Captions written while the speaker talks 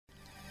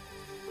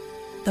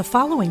The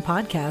following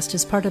podcast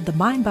is part of the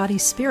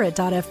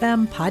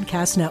MindBodySpirit.fm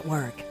podcast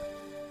network.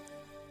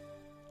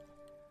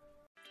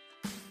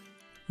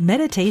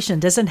 Meditation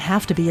doesn't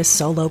have to be a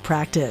solo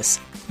practice.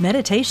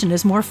 Meditation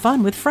is more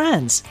fun with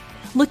friends.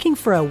 Looking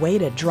for a way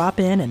to drop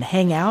in and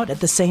hang out at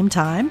the same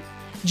time?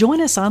 Join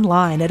us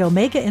online at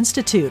Omega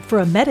Institute for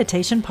a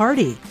meditation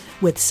party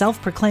with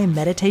self-proclaimed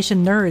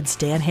meditation nerds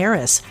Dan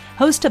Harris,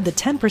 host of the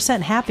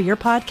 10% Happier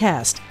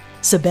podcast,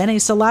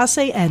 Sebene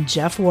Selassie, and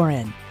Jeff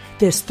Warren.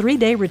 This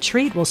 3-day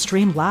retreat will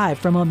stream live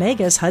from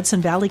Omega's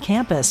Hudson Valley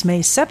campus May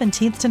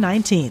 17th to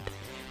 19th.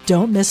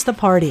 Don't miss the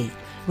party.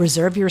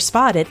 Reserve your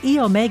spot at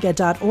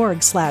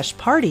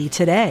eomega.org/party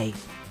today.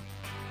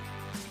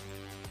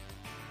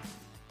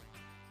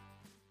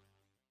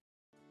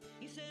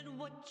 He said,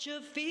 what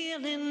you're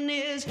feeling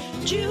is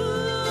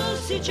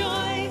juicy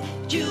joy,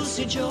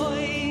 juicy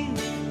joy.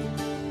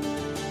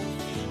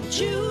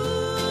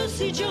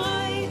 Juicy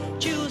joy,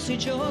 juicy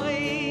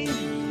joy.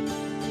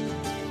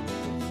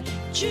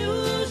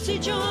 Juicy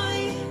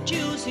joy,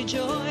 juicy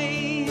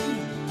joy.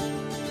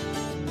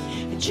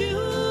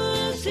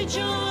 Juicy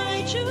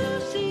joy,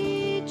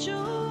 juicy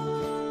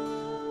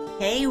joy.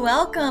 Hey,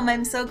 welcome.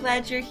 I'm so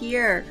glad you're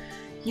here.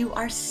 You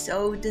are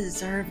so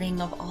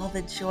deserving of all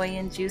the joy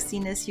and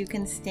juiciness you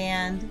can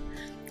stand.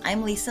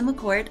 I'm Lisa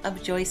McCourt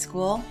of Joy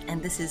School,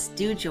 and this is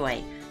Do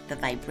Joy, the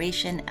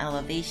Vibration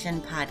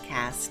Elevation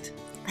Podcast.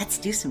 Let's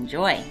do some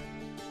joy.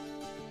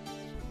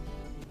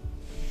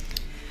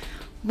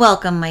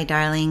 Welcome, my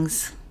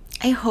darlings.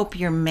 I hope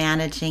you're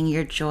managing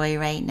your joy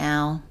right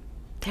now.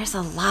 There's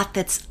a lot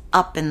that's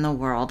up in the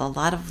world, a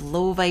lot of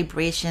low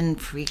vibration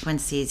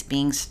frequencies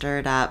being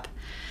stirred up.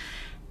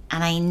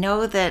 And I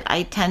know that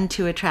I tend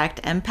to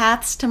attract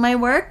empaths to my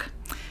work,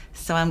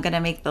 so I'm going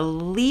to make the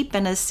leap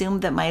and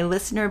assume that my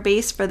listener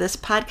base for this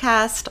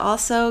podcast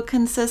also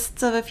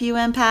consists of a few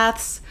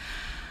empaths.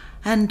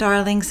 And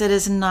darlings, it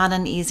is not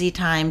an easy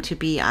time to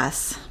be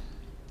us.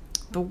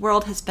 The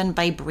world has been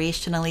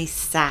vibrationally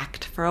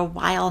sacked for a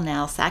while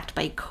now, sacked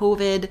by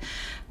COVID,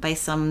 by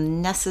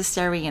some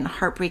necessary and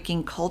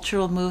heartbreaking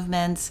cultural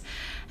movements,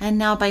 and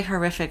now by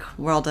horrific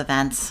world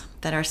events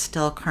that are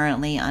still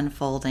currently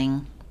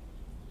unfolding.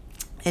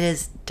 It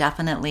is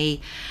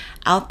definitely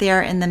out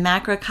there in the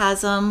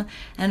macrocosm,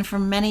 and for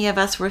many of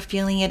us, we're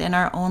feeling it in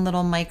our own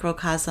little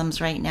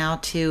microcosms right now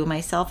too,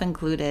 myself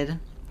included.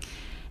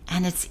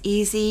 And it's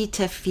easy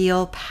to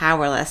feel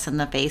powerless in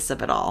the face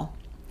of it all.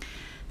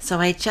 So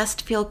I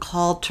just feel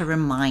called to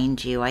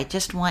remind you, I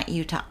just want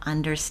you to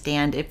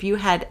understand, if you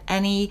had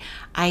any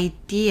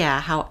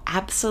idea how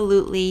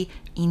absolutely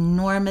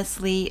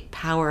enormously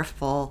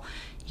powerful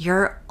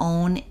your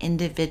own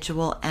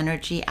individual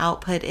energy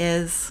output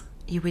is,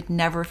 you would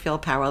never feel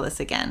powerless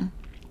again.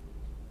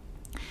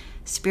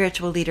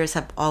 Spiritual leaders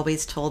have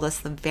always told us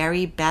the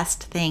very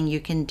best thing you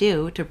can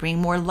do to bring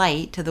more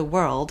light to the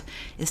world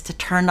is to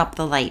turn up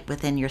the light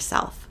within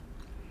yourself.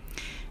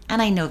 And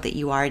I know that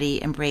you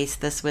already embrace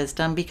this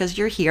wisdom because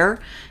you're here,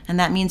 and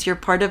that means you're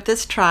part of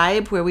this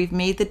tribe where we've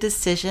made the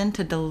decision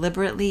to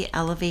deliberately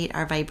elevate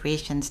our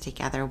vibrations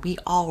together. We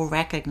all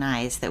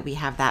recognize that we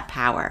have that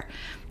power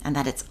and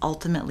that it's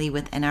ultimately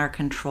within our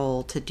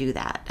control to do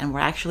that. And we're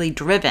actually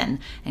driven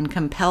and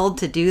compelled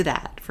to do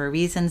that for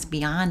reasons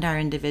beyond our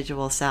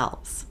individual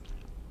selves.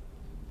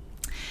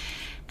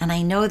 And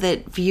I know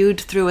that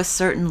viewed through a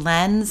certain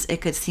lens,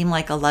 it could seem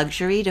like a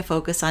luxury to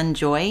focus on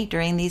joy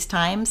during these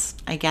times.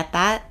 I get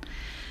that.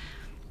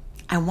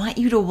 I want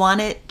you to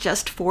want it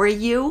just for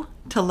you,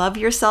 to love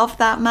yourself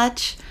that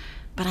much.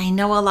 But I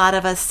know a lot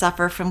of us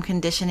suffer from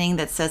conditioning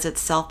that says it's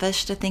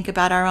selfish to think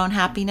about our own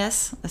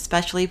happiness,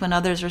 especially when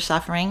others are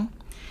suffering.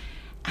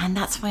 And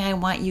that's why I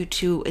want you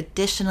to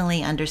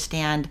additionally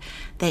understand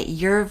that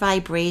your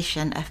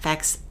vibration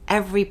affects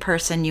every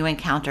person you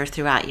encounter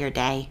throughout your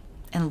day,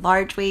 in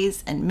large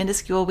ways and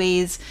minuscule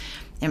ways,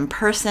 in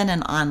person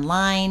and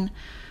online,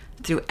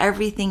 through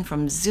everything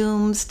from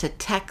Zooms to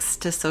texts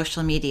to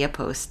social media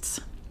posts.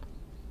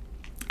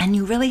 And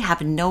you really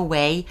have no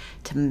way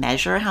to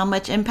measure how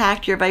much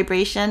impact your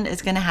vibration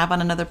is going to have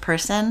on another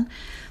person,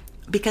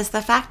 because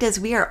the fact is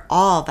we are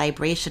all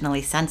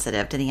vibrationally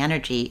sensitive to the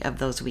energy of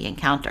those we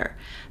encounter,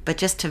 but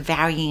just to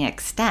varying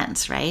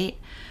extents, right?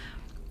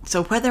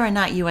 So whether or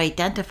not you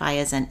identify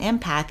as an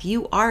empath,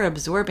 you are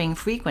absorbing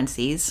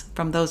frequencies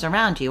from those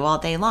around you all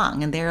day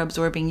long, and they're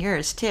absorbing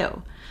yours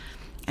too.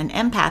 An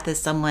empath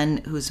is someone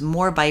who's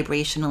more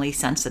vibrationally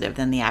sensitive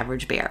than the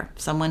average bear,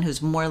 someone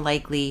who's more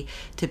likely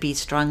to be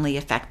strongly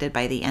affected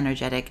by the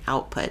energetic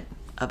output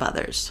of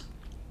others.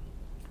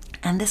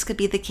 And this could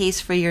be the case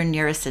for your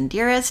nearest and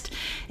dearest.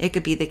 It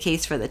could be the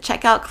case for the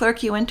checkout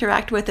clerk you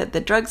interact with at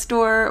the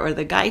drugstore or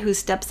the guy who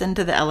steps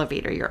into the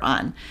elevator you're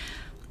on.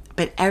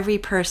 But every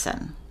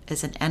person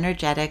is an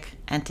energetic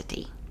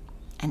entity,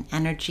 and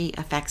energy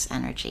affects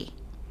energy.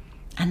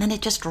 And then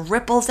it just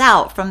ripples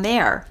out from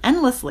there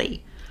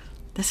endlessly.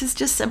 This is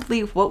just simply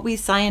what we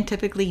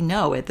scientifically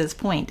know at this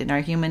point in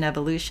our human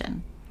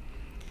evolution.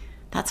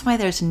 That's why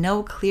there's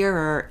no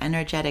clearer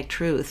energetic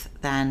truth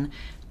than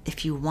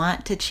if you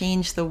want to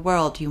change the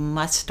world, you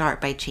must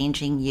start by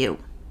changing you.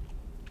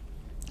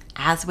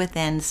 As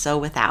within, so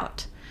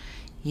without.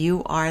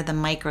 You are the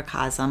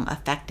microcosm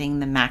affecting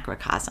the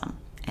macrocosm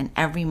in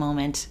every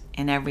moment,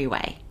 in every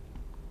way.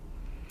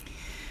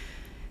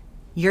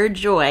 Your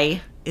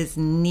joy is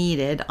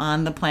needed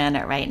on the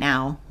planet right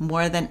now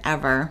more than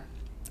ever.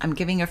 I'm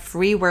giving a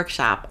free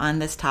workshop on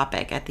this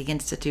topic at the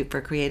Institute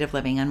for Creative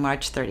Living on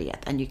March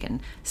 30th, and you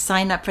can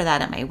sign up for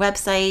that at my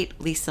website,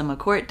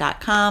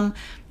 lisamccourt.com.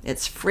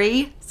 It's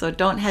free, so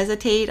don't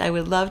hesitate. I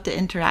would love to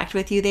interact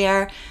with you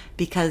there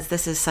because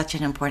this is such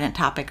an important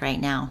topic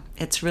right now.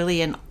 It's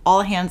really an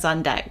all hands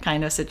on deck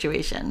kind of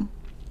situation.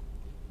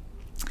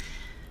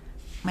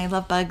 My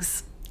love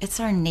bugs, it's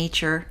our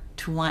nature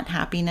to want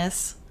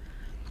happiness.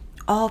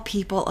 All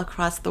people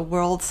across the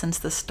world since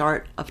the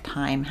start of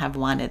time have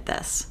wanted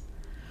this.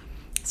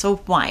 So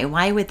why?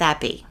 Why would that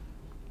be?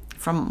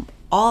 From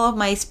all of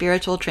my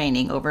spiritual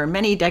training over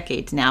many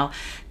decades now,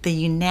 the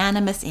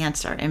unanimous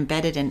answer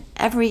embedded in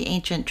every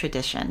ancient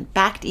tradition,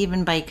 backed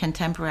even by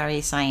contemporary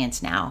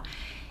science now,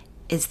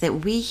 is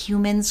that we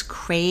humans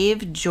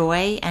crave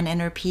joy and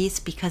inner peace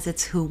because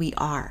it's who we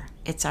are.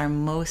 It's our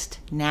most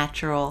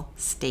natural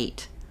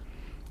state.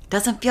 It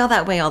doesn't feel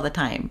that way all the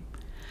time.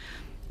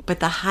 But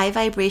the high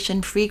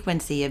vibration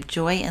frequency of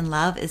joy and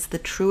love is the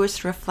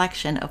truest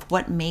reflection of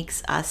what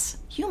makes us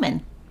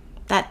human.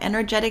 That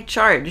energetic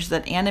charge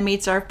that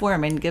animates our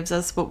form and gives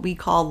us what we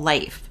call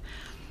life.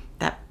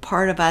 That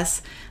part of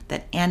us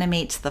that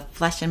animates the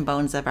flesh and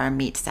bones of our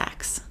meat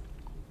sacks.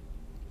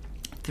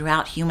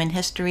 Throughout human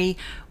history,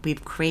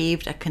 we've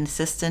craved a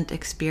consistent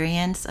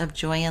experience of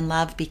joy and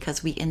love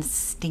because we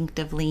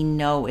instinctively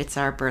know it's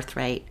our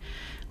birthright.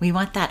 We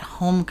want that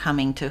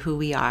homecoming to who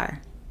we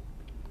are.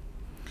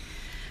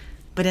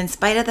 But in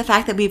spite of the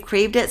fact that we've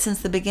craved it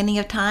since the beginning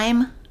of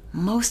time,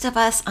 most of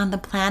us on the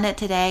planet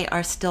today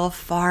are still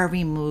far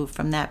removed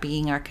from that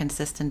being our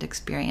consistent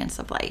experience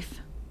of life.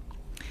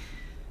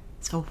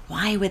 So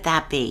why would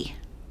that be?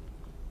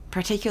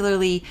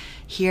 Particularly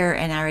here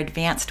in our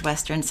advanced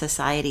Western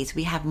societies,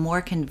 we have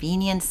more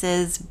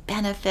conveniences,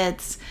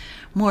 benefits,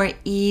 more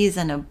ease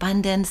and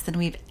abundance than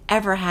we've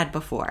ever had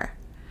before.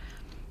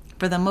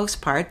 For the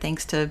most part,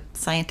 thanks to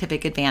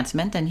scientific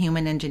advancement and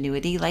human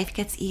ingenuity, life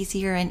gets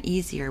easier and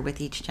easier with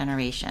each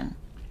generation.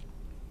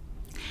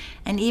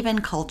 And even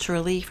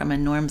culturally, from a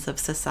norms of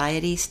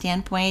society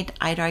standpoint,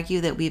 I'd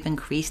argue that we've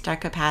increased our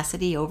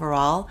capacity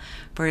overall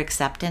for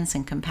acceptance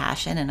and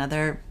compassion and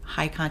other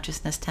high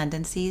consciousness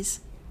tendencies.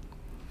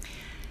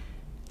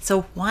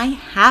 So why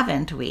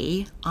haven't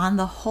we, on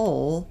the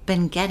whole,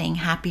 been getting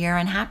happier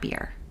and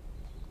happier?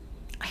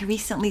 I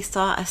recently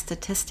saw a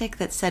statistic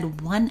that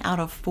said 1 out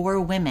of 4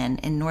 women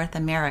in North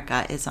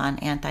America is on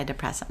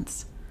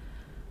antidepressants.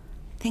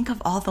 Think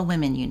of all the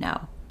women you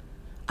know.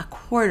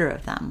 1/4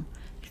 of them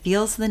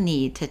feels the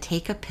need to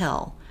take a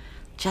pill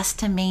just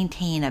to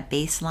maintain a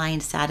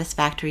baseline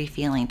satisfactory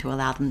feeling to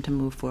allow them to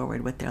move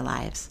forward with their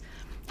lives.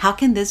 How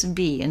can this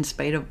be in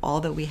spite of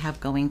all that we have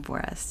going for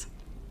us?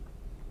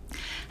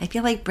 I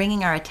feel like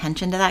bringing our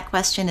attention to that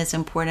question is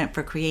important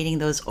for creating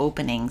those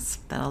openings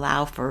that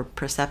allow for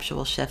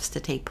perceptual shifts to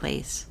take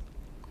place.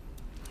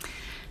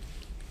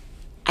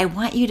 I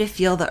want you to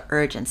feel the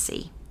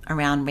urgency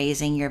around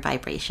raising your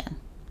vibration.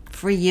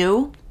 For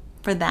you,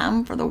 for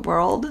them, for the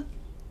world,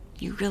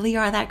 you really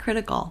are that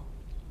critical.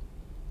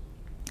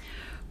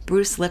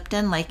 Bruce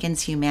Lipton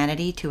likens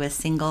humanity to a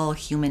single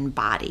human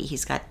body.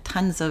 He's got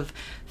tons of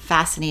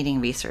fascinating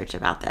research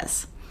about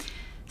this.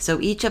 So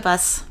each of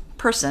us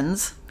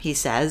persons, he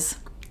says,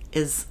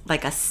 is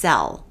like a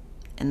cell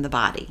in the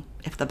body,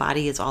 if the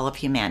body is all of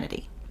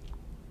humanity.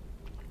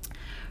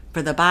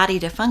 For the body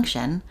to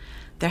function,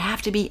 there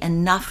have to be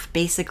enough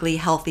basically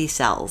healthy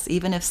cells,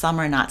 even if some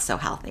are not so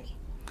healthy.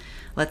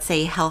 Let's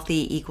say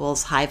healthy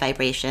equals high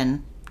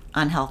vibration,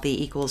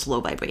 unhealthy equals low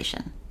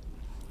vibration.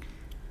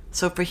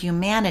 So for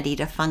humanity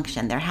to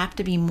function, there have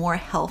to be more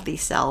healthy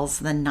cells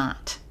than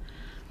not.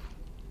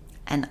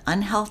 An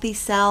unhealthy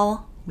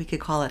cell, we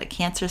could call it a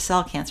cancer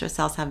cell. Cancer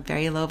cells have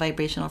very low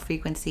vibrational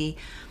frequency,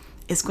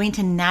 is going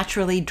to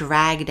naturally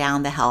drag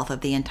down the health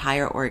of the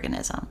entire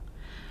organism.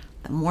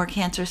 The more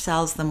cancer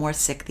cells, the more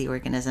sick the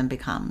organism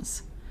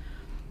becomes.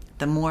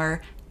 The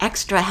more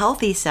extra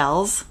healthy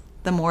cells,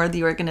 the more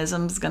the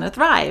organism's going to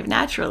thrive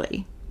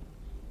naturally.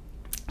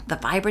 The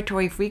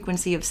vibratory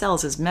frequency of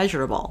cells is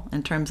measurable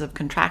in terms of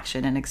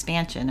contraction and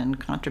expansion and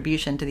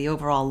contribution to the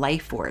overall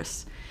life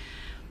force.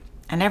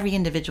 And every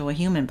individual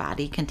human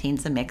body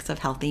contains a mix of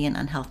healthy and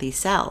unhealthy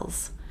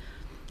cells.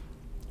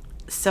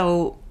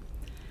 So,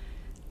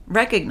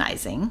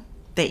 recognizing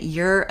that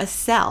you're a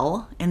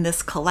cell in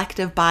this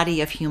collective body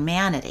of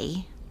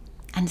humanity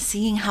and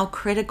seeing how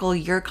critical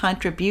your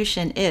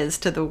contribution is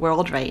to the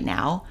world right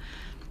now,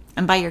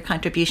 and by your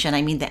contribution,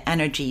 I mean the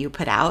energy you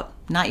put out,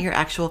 not your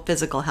actual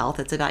physical health.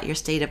 It's about your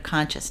state of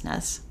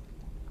consciousness.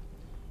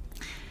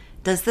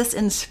 Does this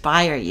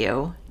inspire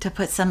you to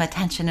put some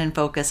attention and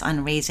focus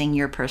on raising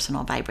your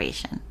personal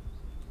vibration?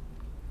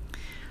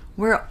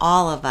 We're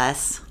all of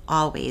us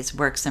always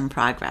works in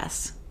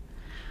progress.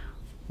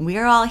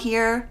 We're all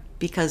here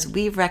because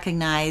we've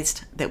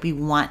recognized that we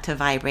want to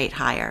vibrate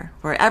higher.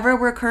 Wherever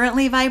we're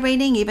currently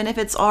vibrating, even if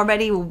it's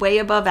already way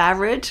above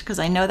average, because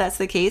I know that's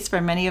the case for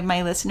many of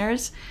my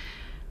listeners,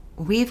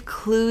 we've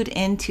clued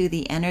into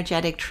the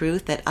energetic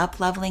truth that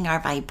up-leveling our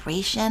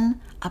vibration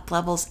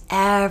up-levels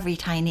every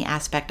tiny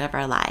aspect of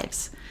our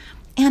lives.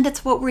 And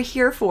it's what we're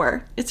here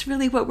for. It's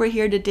really what we're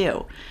here to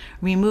do.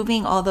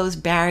 Removing all those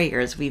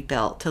barriers we've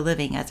built to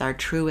living as our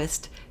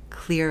truest,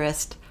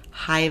 clearest,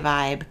 high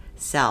vibe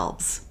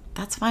selves.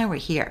 That's why we're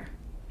here.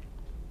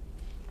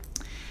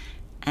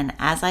 And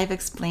as I've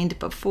explained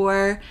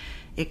before,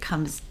 it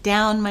comes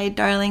down, my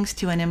darlings,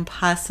 to an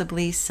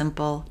impossibly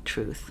simple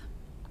truth.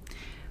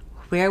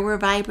 Where we're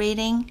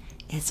vibrating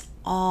is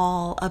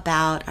all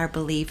about our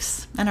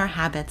beliefs and our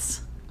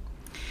habits.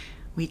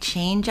 We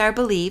change our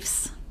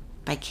beliefs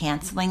by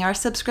canceling our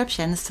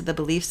subscriptions to the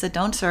beliefs that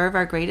don't serve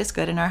our greatest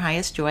good and our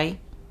highest joy,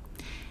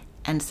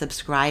 and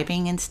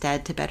subscribing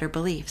instead to better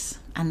beliefs.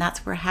 And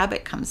that's where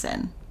habit comes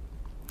in.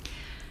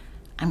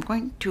 I'm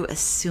going to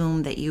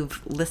assume that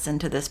you've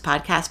listened to this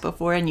podcast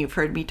before and you've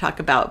heard me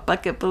talk about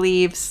bucket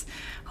beliefs.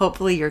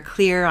 Hopefully you're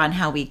clear on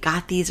how we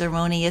got these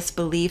erroneous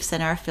beliefs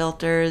in our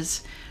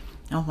filters,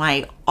 and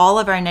why all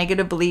of our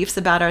negative beliefs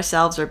about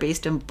ourselves are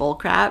based in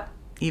bullcrap.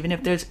 Even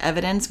if there's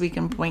evidence we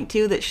can point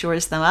to that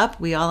shores them up,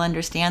 we all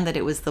understand that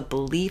it was the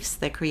beliefs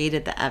that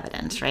created the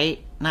evidence,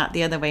 right? Not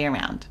the other way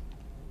around.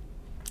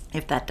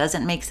 If that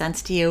doesn't make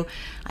sense to you,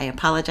 I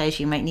apologize.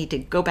 You might need to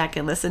go back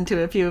and listen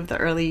to a few of the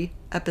early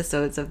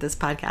episodes of this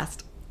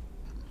podcast.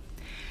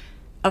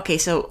 Okay,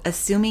 so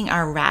assuming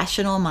our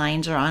rational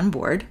minds are on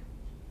board,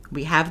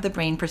 we have the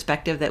brain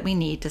perspective that we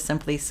need to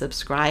simply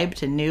subscribe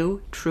to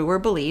new, truer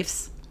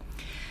beliefs.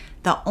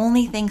 The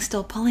only thing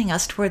still pulling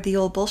us toward the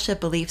old bullshit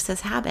beliefs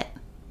is habit.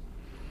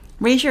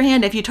 Raise your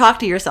hand if you talk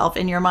to yourself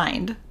in your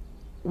mind.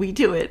 We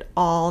do it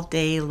all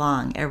day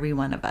long, every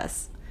one of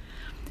us.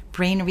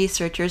 Brain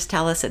researchers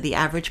tell us that the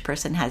average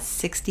person has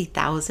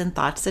 60,000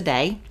 thoughts a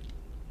day,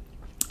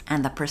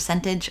 and the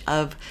percentage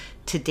of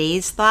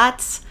today's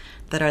thoughts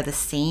that are the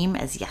same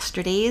as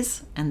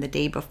yesterday's and the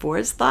day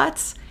before's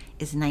thoughts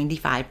is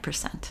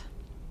 95%.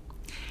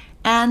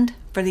 And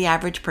for the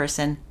average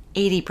person,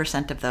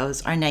 80% of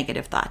those are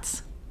negative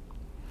thoughts.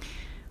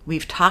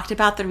 We've talked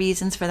about the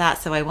reasons for that,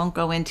 so I won't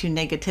go into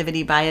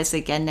negativity bias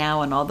again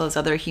now and all those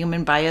other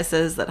human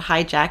biases that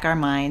hijack our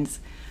minds.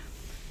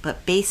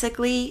 But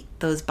basically,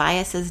 those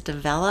biases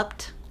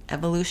developed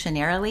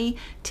evolutionarily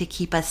to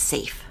keep us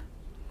safe.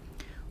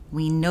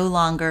 We no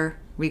longer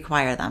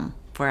require them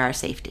for our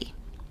safety,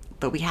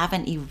 but we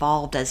haven't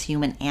evolved as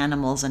human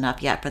animals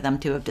enough yet for them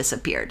to have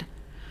disappeared.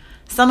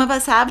 Some of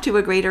us have to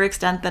a greater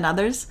extent than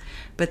others,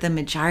 but the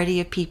majority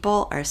of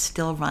people are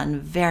still run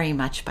very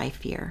much by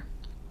fear.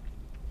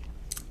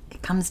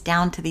 It comes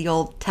down to the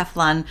old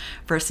Teflon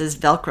versus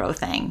Velcro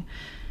thing.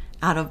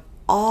 Out of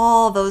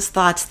all those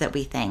thoughts that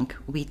we think,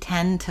 we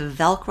tend to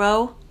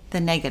Velcro the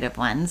negative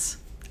ones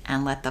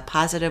and let the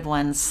positive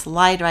ones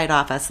slide right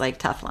off us like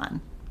Teflon.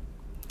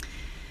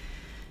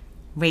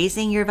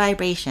 Raising your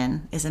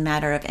vibration is a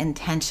matter of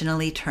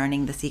intentionally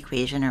turning this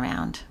equation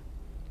around.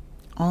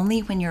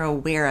 Only when you're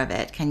aware of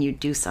it can you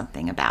do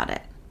something about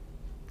it.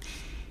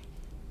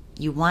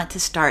 You want to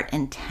start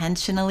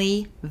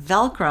intentionally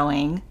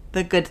Velcroing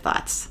the good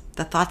thoughts,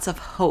 the thoughts of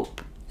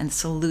hope and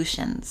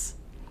solutions,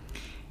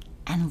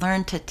 and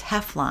learn to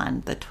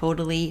Teflon the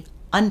totally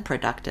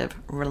unproductive,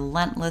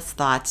 relentless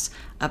thoughts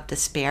of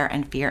despair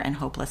and fear and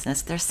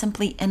hopelessness. They're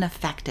simply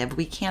ineffective.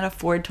 We can't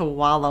afford to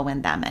wallow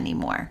in them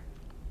anymore.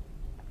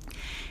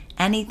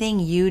 Anything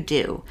you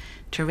do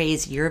to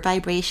raise your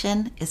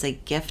vibration is a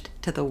gift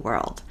to the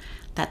world.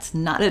 That's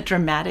not a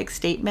dramatic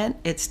statement.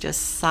 It's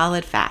just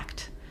solid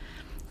fact.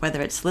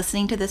 Whether it's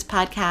listening to this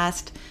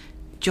podcast,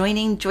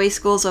 joining Joy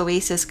School's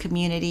Oasis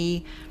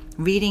community,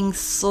 reading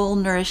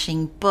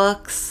soul-nourishing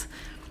books,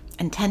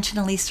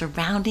 intentionally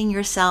surrounding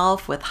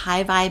yourself with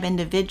high-vibe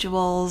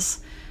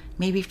individuals.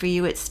 Maybe for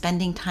you, it's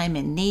spending time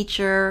in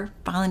nature,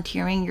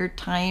 volunteering your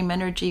time,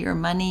 energy, or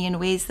money in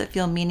ways that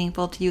feel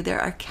meaningful to you. There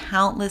are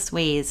countless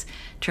ways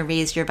to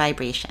raise your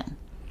vibration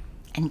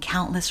and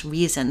countless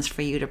reasons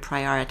for you to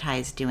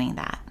prioritize doing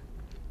that.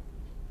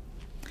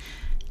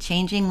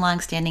 Changing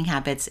long-standing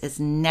habits is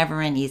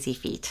never an easy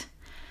feat,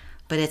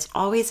 but it's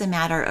always a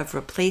matter of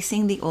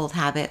replacing the old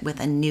habit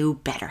with a new,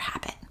 better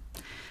habit.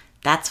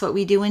 That's what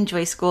we do in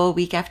Joy School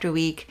week after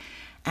week,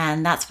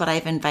 and that's what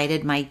I've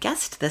invited my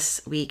guest this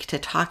week to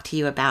talk to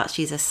you about.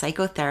 She's a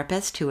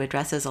psychotherapist who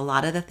addresses a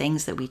lot of the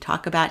things that we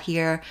talk about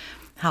here,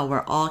 how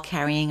we're all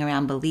carrying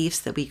around beliefs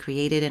that we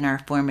created in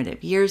our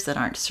formative years that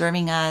aren't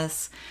serving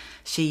us.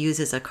 She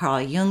uses a Carl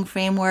Jung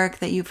framework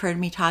that you've heard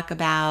me talk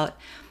about,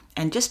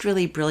 and just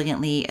really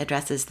brilliantly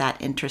addresses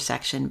that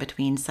intersection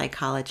between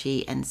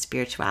psychology and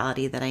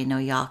spirituality that I know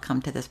y'all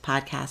come to this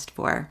podcast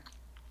for.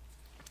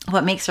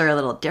 What makes her a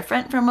little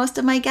different from most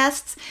of my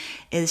guests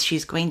is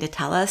she's going to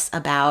tell us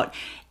about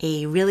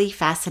a really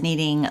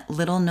fascinating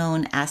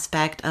little-known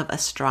aspect of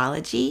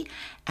astrology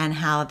and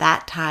how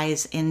that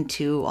ties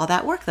into all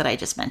that work that I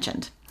just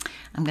mentioned.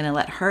 I'm going to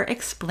let her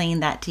explain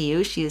that to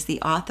you. She is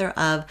the author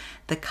of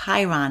The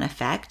Chiron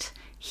Effect,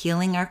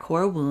 Healing Our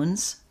Core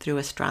Wounds Through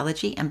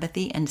Astrology,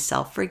 Empathy, and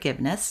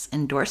Self-Forgiveness,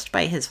 endorsed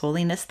by His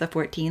Holiness the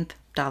 14th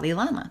Dalai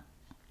Lama.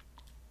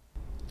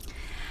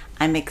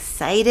 I'm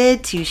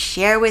excited to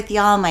share with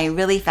y'all my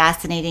really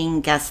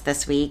fascinating guest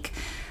this week.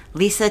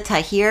 Lisa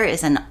Tahir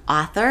is an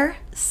author,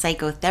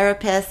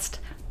 psychotherapist,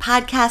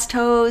 podcast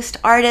host,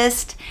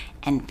 artist,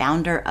 and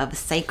founder of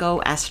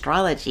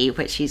Psychoastrology,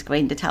 which she's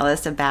going to tell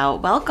us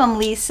about. Welcome,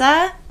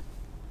 Lisa.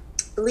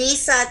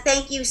 Lisa,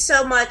 thank you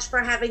so much for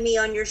having me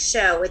on your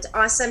show. It's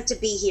awesome to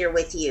be here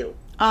with you.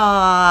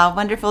 Ah,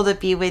 wonderful to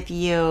be with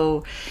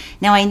you.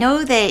 Now, I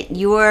know that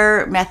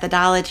your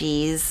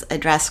methodologies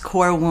address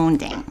core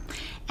wounding,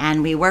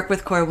 and we work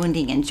with core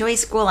wounding in Joy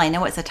School. I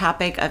know it's a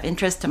topic of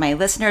interest to my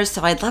listeners,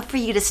 so I'd love for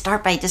you to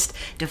start by just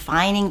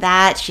defining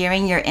that,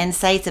 sharing your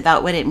insights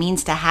about what it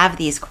means to have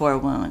these core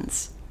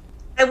wounds.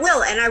 I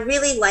will, and I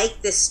really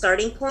like this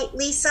starting point,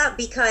 Lisa,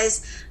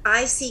 because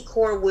I see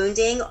core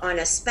wounding on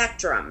a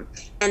spectrum,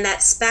 and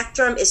that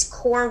spectrum is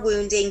core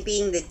wounding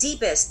being the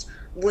deepest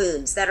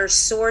wounds that are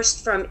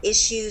sourced from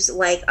issues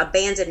like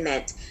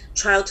abandonment,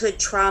 childhood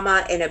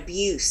trauma, and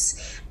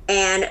abuse,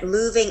 and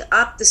moving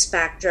up the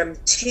spectrum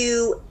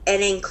to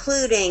and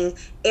including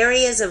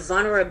areas of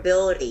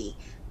vulnerability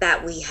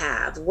that we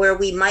have, where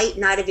we might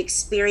not have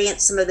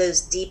experienced some of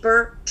those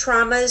deeper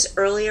traumas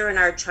earlier in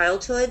our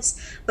childhoods,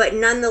 but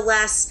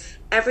nonetheless,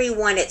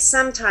 everyone at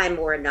some time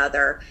or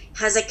another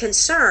has a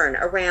concern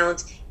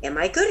around, am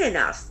I good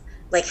enough?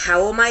 Like,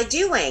 how am I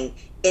doing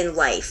in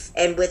life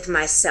and with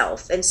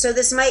myself? And so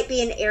this might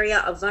be an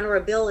area of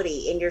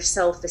vulnerability in your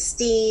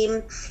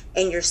self-esteem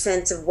and your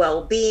sense of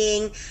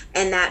well-being,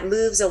 and that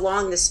moves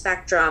along the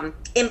spectrum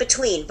in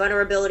between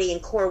vulnerability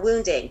and core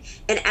wounding.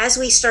 And as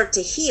we start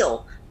to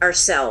heal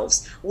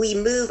ourselves, we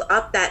move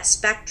up that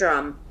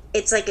spectrum.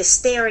 It's like a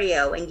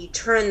stereo, and you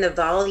turn the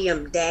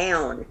volume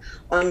down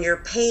on your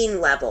pain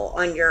level,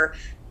 on your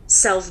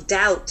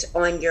self-doubt,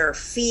 on your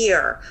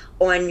fear,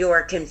 on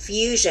your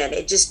confusion.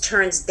 It just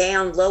turns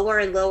down lower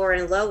and lower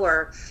and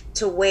lower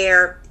to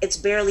where it's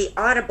barely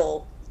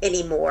audible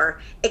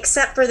anymore,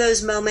 except for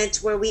those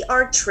moments where we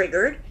are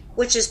triggered,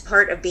 which is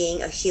part of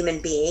being a human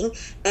being.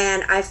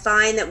 And I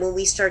find that when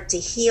we start to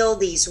heal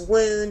these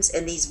wounds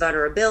and these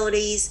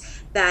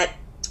vulnerabilities, that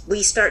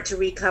we start to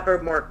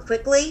recover more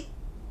quickly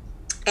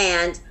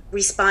and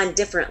respond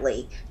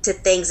differently to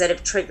things that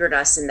have triggered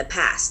us in the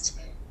past.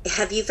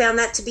 Have you found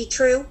that to be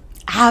true?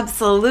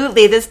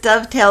 Absolutely. This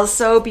dovetails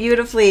so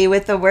beautifully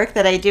with the work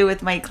that I do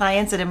with my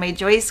clients and in my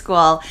Joy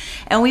School.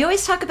 And we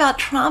always talk about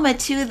trauma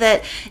too,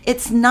 that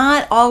it's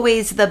not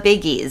always the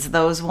biggies,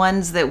 those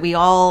ones that we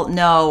all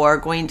know are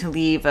going to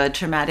leave a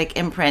traumatic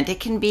imprint. It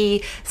can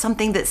be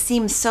something that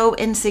seems so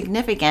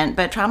insignificant,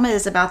 but trauma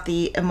is about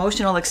the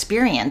emotional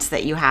experience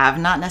that you have,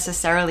 not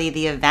necessarily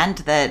the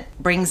event that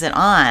brings it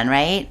on,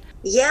 right?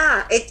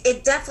 Yeah,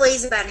 it definitely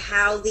is about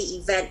how the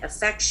event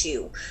affects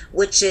you,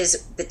 which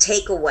is the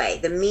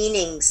takeaway, the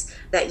meanings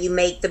that you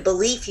make, the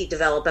belief you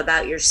develop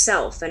about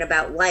yourself and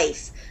about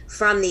life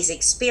from these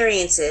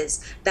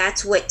experiences.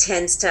 That's what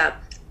tends to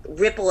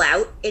ripple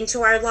out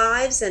into our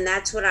lives, and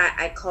that's what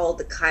I call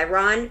the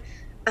Chiron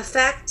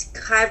effect.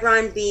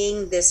 Chiron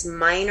being this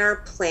minor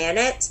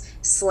planet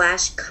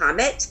 /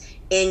 comet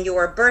in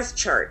your birth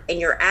chart, in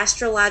your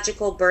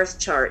astrological birth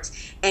chart.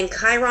 And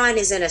Chiron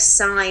is in a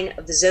sign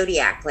of the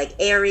zodiac, like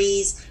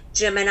Aries,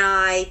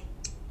 Gemini,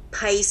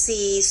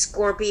 Pisces,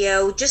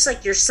 Scorpio, just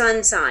like your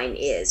sun sign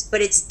is.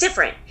 But it's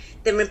different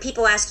than when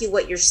people ask you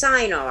what your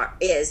sign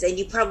is, and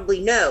you probably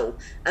know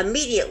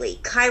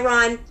immediately.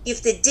 Chiron, you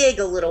have to dig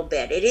a little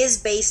bit. It is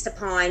based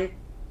upon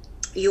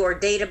your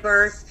date of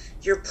birth,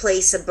 your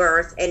place of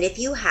birth, and if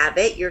you have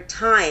it, your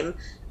time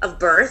of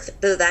birth,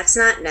 though that's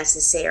not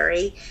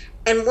necessary.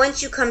 And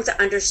once you come to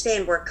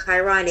understand where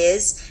Chiron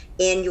is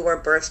in your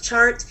birth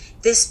chart,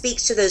 this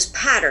speaks to those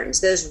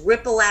patterns, those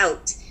ripple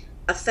out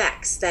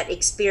effects that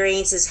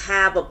experiences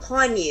have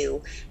upon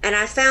you. And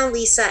I found,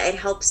 Lisa, it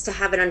helps to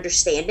have an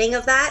understanding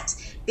of that,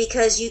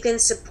 because you can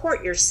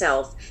support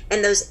yourself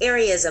in those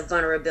areas of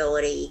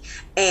vulnerability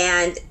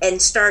and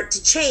start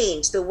to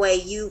change the way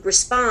you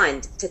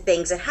respond to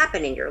things that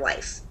happen in your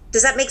life.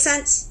 Does that make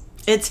sense?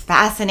 It's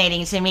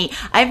fascinating to me.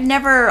 I've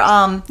never,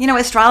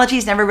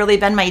 astrology's never really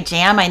been my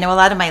jam. I know a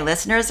lot of my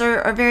listeners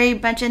are very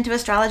much into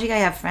astrology. I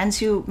have friends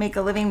who make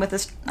a living with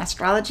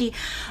astrology.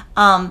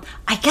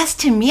 I guess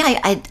to me,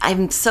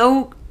 I'm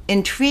so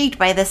intrigued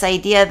by this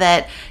idea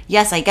that,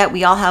 yes, I get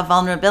we all have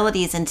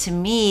vulnerabilities, and to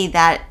me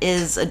that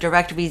is a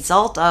direct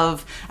result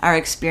of our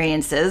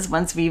experiences.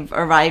 Once we've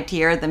arrived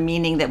here, the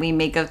meaning that we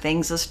make of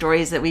things, the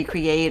stories that we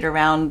create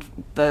around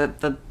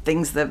the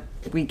things that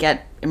we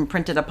get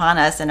imprinted upon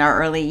us in our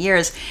early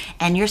years.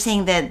 And you're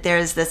saying that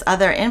there's this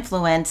other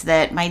influence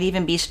that might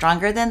even be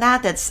stronger than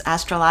that, that's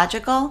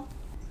astrological?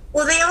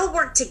 Well, they all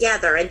work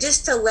together. And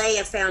just to lay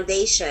a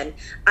foundation,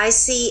 I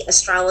see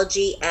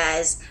astrology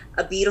as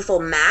a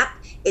beautiful map.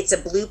 It's a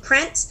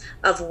blueprint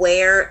of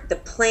where the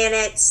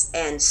planets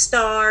and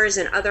stars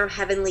and other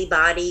heavenly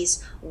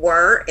bodies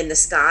were in the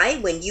sky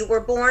when you were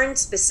born,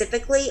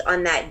 specifically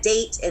on that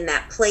date, in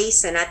that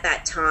place, and at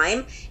that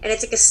time. And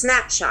it's like a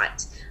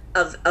snapshot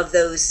of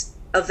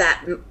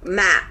that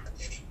map.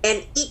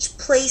 And each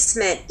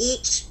placement,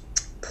 each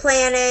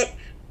planet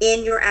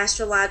in your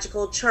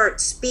astrological chart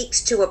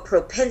speaks to a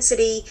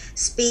propensity,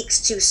 speaks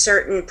to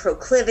certain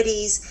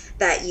proclivities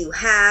that you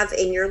have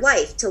in your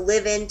life to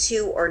live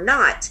into or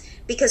not,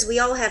 because we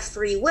all have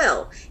free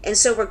will. And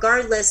so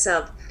regardless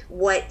of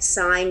what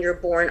sign you're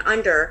born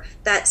under,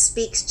 that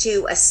speaks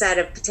to a set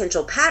of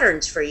potential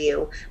patterns for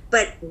you.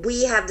 But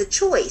we have the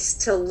choice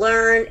to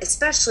learn,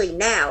 especially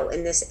now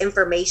in this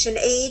information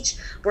age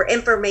where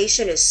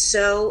information is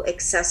so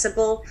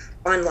accessible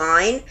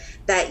online,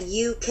 that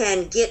you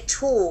can get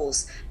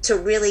tools to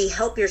really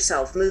help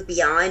yourself move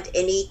beyond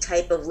any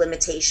type of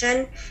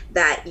limitation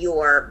that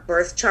your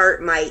birth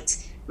chart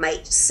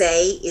might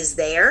say is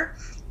there.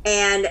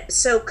 And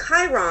so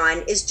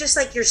Chiron is just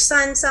like your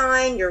sun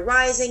sign, your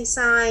rising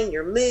sign,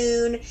 your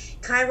moon.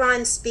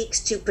 Chiron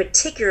speaks to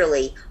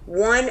particularly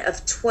one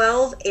of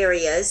 12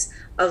 areas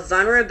of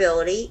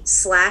vulnerability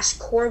 /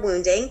 core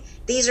wounding.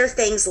 These are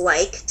things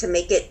like, to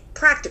make it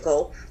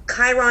practical,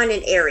 Chiron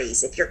in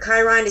Aries. If your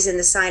Chiron is in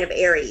the sign of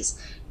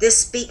Aries, this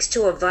speaks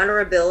to a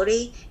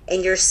vulnerability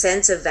in your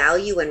sense of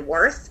value and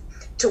worth,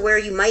 to where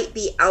you might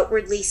be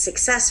outwardly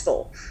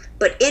successful,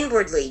 but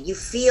inwardly you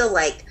feel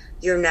like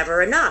you're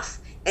never enough.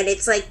 And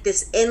it's like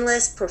this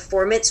endless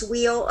performance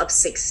wheel of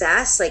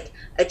success, like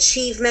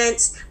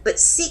achievements, but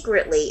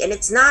secretly, and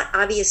it's not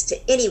obvious to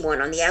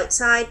anyone on the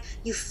outside,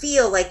 you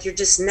feel like you're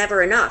just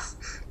never enough.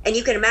 And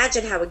you can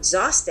imagine how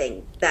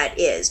exhausting that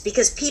is,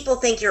 because people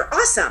think you're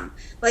awesome.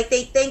 Like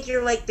they think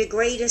you're like the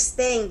greatest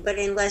thing, but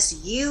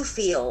unless you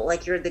feel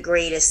like you're the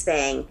greatest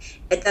thing,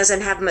 it doesn't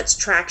have much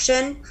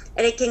traction,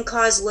 and it can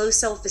cause low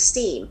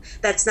self-esteem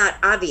that's not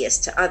obvious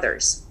to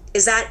others.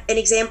 Is that an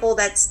example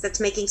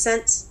that's making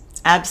sense?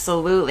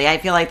 Absolutely. I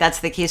feel like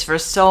that's the case for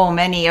so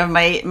many of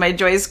my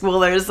Joy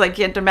Schoolers. I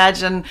can't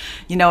imagine,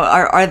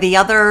 are the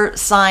other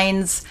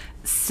signs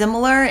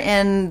similar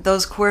in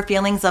those core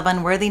feelings of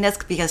unworthiness?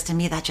 Because to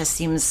me, that just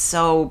seems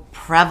so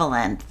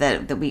prevalent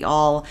that we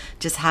all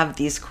just have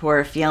these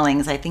core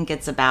feelings. I think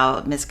it's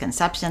about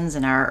misconceptions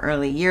in our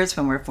early years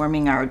when we're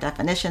forming our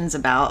definitions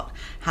about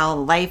how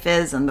life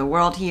is and the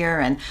world here,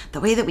 and the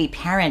way that we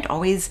parent,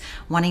 always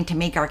wanting to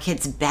make our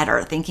kids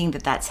better, thinking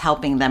that that's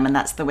helping them and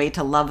that's the way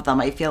to love them.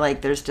 I feel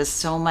like there's just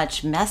so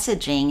much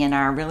messaging in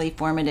our really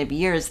formative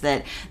years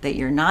that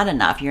you're not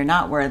enough, you're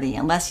not worthy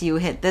unless you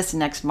hit this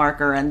next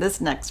marker and this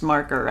next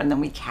marker, and then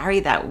we carry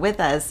that with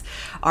us.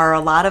 Are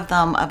a lot of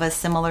them of a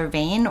similar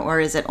vein, or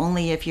is it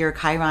only if your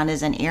Chiron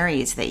is in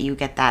Aries that you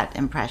get that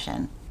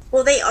impression?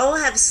 Well, they all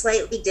have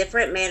slightly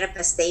different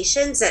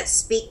manifestations that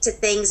speak to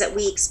things that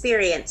we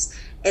experience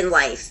in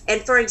life.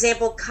 And for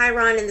example,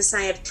 Chiron in the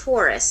sign of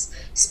Taurus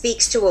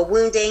speaks to a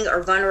wounding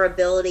or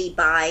vulnerability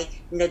by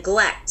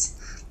neglect.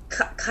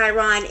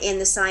 Chiron in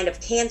the sign of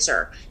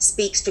Cancer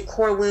speaks to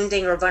core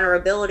wounding or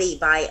vulnerability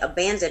by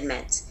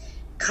abandonment.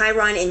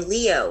 Chiron in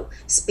Leo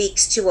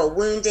speaks to a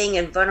wounding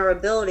and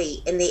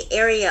vulnerability in the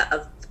area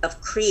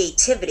of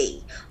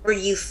creativity, where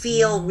you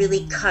feel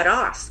really cut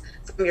off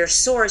from your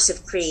source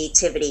of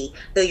creativity,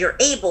 though you're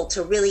able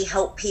to really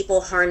help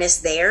people harness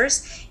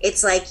theirs.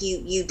 It's like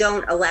you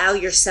don't allow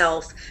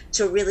yourself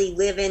to really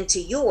live into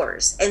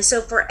yours. And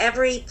so for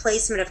every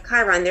placement of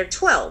Chiron, there are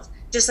 12.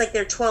 Just like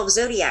there are 12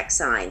 zodiac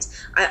signs,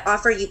 I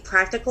offer you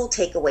practical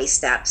takeaway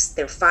steps.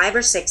 There are 5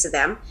 or 6 of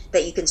them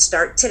that you can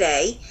start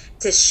today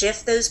to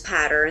shift those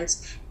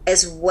patterns,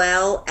 as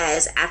well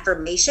as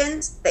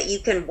affirmations that you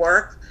can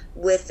work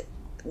with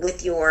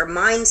your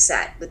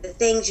mindset, with the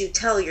things you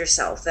tell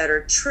yourself that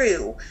are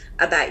true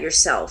about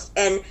yourself.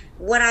 And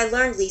what I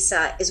learned,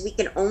 Lisa, is we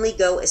can only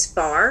go as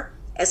far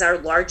as our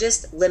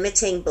largest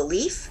limiting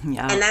belief.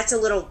 Yeah. And that's a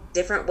little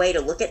different way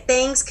to look at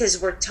things,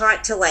 because we're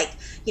taught to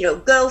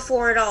go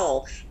for it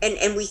all.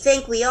 And we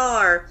think we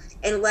are,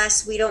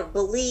 unless we don't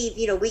believe,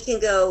 we can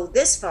go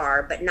this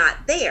far, but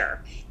not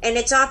there. And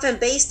it's often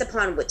based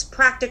upon what's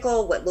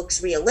practical, what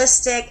looks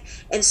realistic.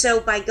 And so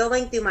by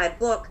going through my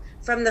book,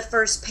 from the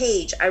first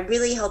page, I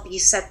really help you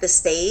set the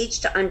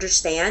stage to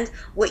understand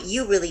what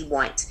you really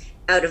want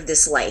out of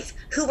this life.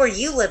 Who are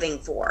you living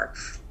for?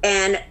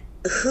 And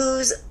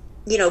whose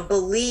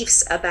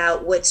beliefs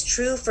about what's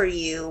true for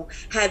you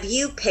have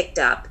you picked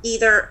up,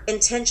 either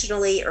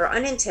intentionally or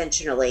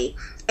unintentionally,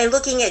 and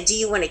looking at, do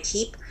you want to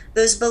keep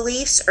those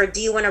beliefs, or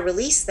do you want to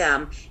release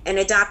them and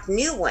adopt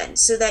new ones,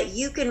 so that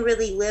you can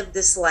really live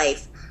this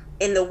life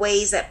in the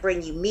ways that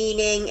bring you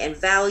meaning and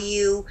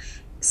value,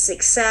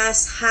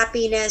 success,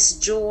 happiness,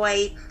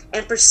 joy.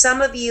 And for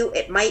some of you,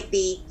 it might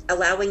be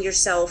allowing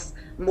yourself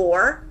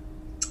more,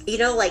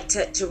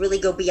 to really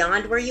go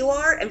beyond where you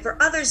are. And for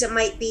others, it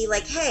might be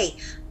like, hey,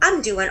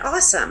 I'm doing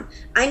awesome.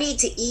 I need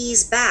to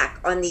ease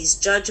back on these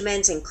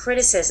judgments and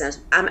criticisms.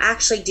 I'm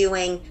actually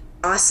doing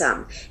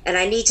awesome. And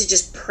I need to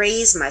just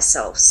praise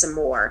myself some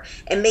more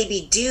and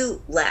maybe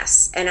do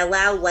less and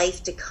allow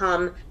life to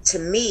come to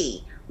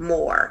me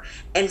more,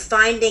 and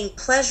finding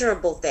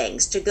pleasurable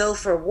things to go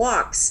for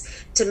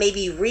walks, to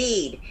maybe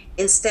read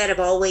instead of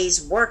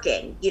always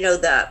working.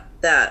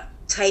 The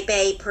type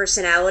A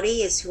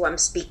personality is who I'm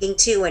speaking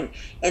to, and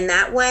in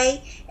that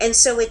way. And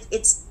so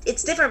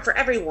it's different for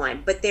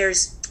everyone, but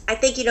there's, I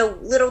think,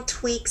 little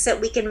tweaks that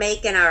we can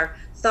make in our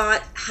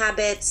thought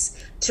habits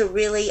to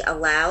really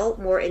allow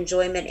more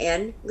enjoyment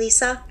in,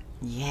 Lisa.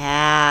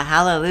 Yeah,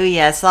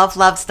 hallelujah.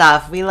 Self-love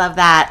stuff. We love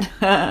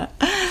that.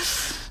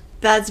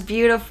 That's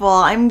beautiful.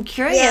 I'm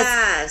curious.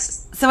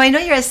 Yes. So I know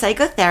you're a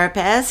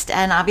psychotherapist,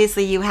 and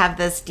obviously you have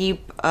this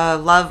deep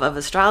love of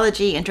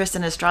astrology, interest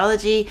in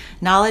astrology,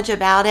 knowledge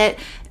about it.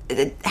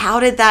 How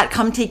did that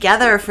come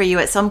together for you?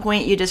 At some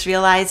point, you just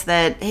realized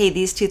that, hey,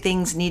 these two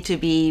things need to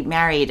be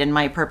married in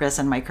my purpose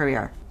and my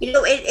career.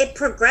 It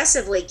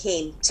progressively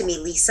came to me,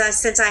 Lisa,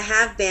 since I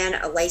have been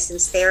a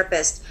licensed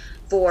therapist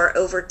for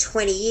over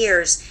 20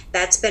 years.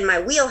 That's been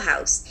my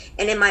wheelhouse.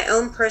 And in my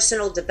own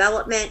personal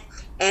development,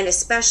 and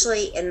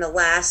especially in the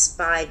last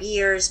 5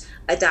 years,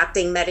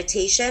 adopting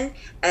meditation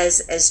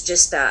as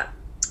just a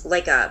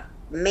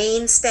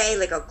mainstay,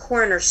 like a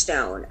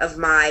cornerstone of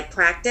my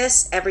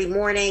practice every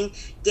morning,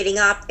 getting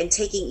up and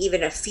taking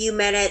even a few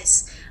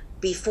minutes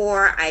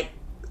before I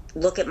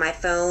look at my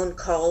phone,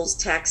 calls,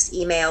 texts,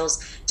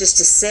 emails, just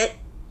to sit,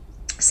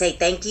 say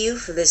thank you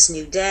for this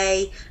new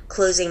day,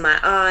 closing my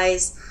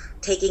eyes,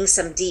 taking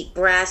some deep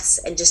breaths,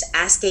 and just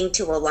asking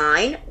to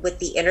align with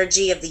the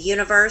energy of the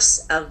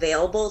universe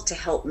available to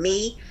help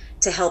me,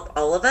 to help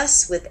all of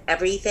us with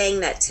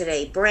everything that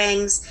today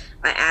brings.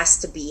 I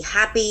ask to be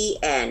happy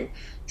and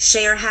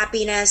share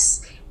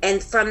happiness.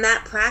 And from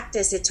that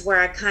practice, it's where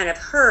I kind of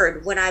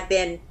heard when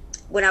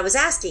I was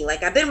asking,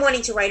 like, I've been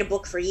wanting to write a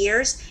book for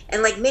years.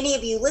 And like many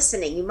of you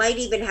listening, you might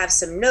even have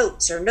some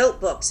notes or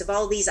notebooks of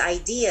all these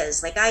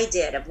ideas like I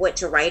did of what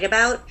to write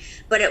about.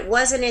 But it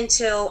wasn't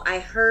until I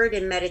heard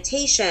in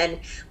meditation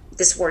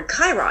this word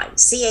Chiron,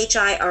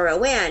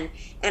 Chiron,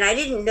 and I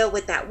didn't know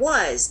what that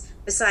was,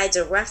 besides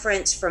a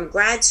reference from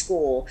grad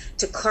school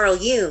to Carl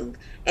Jung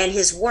and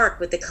his work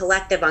with the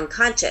collective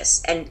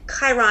unconscious, and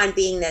Chiron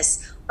being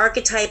this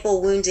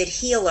archetypal wounded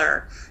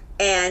healer.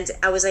 And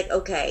I was like,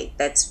 okay,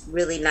 that's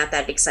really not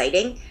that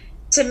exciting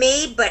to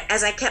me. But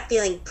as I kept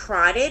feeling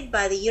prodded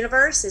by the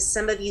universe, as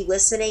some of you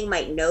listening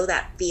might know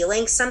that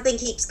feeling, something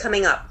keeps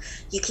coming up.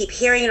 You keep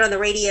hearing it on the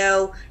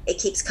radio. It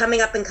keeps coming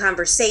up in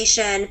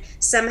conversation.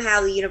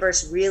 Somehow the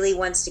universe really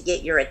wants to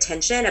get your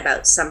attention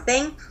about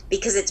something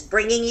because it's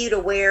bringing you to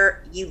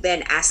where you've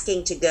been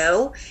asking to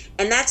go.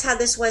 And that's how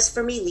this was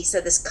for me,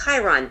 Lisa. This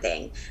Chiron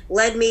thing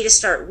led me to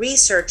start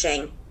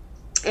researching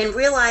and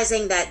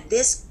realizing that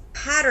this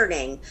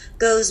patterning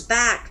goes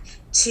back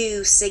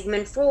to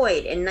Sigmund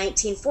Freud in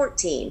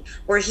 1914,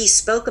 where he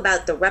spoke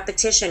about the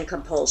repetition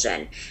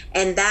compulsion.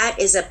 And that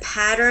is a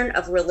pattern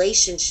of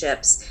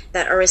relationships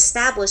that are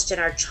established in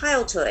our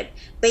childhood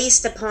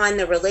based upon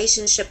the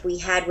relationship we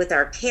had with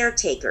our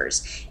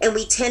caretakers. And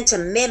we tend to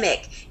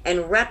mimic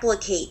and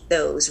replicate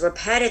those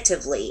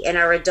repetitively in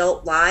our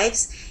adult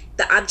lives.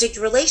 The object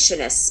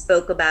relationist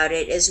spoke about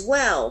it as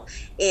well.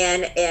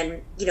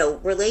 And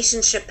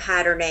relationship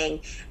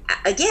patterning,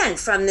 again,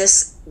 from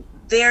this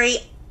very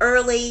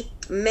early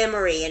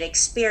memory and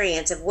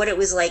experience of what it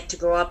was like to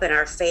grow up in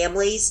our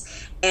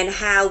families, and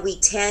how we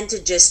tend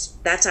to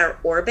just, that's our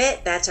orbit,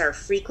 that's our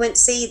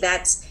frequency,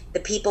 that's the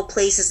people,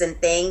 places,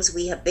 and things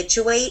we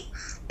habituate,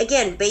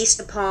 again, based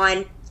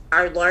upon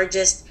our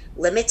largest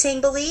limiting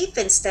belief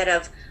instead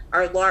of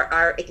our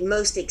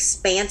most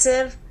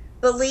expansive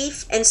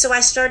belief. And so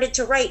I started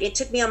to write. It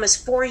took me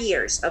almost 4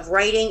 years of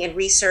writing and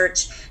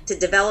research to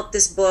develop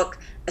this book.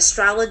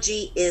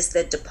 Astrology is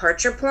the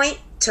departure point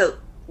to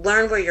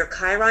learn where your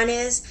Chiron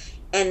is,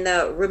 and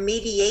the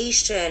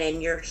remediation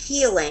and your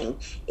healing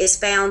is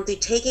found through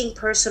taking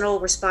personal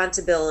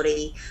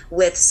responsibility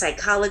with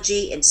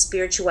psychology and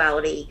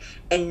spirituality,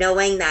 and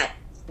knowing that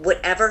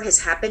whatever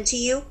has happened to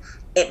you,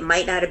 it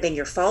might not have been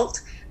your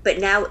fault, but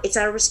now it's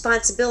our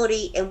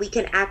responsibility, and we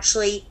can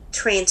actually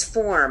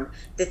transform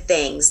the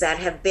things that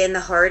have been the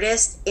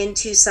hardest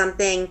into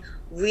something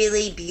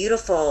really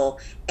beautiful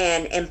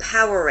and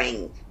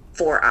empowering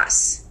for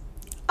us.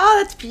 Oh,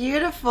 that's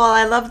beautiful.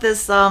 I love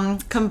this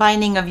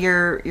combining of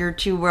your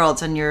two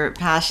worlds and your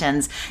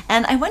passions.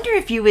 And I wonder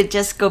if you would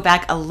just go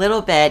back a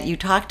little bit. You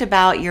talked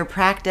about your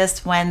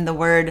practice when the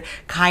word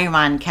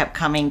Chiron kept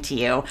coming to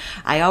you.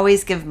 I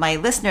always give my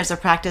listeners a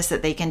practice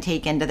that they can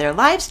take into their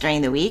lives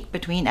during the week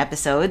between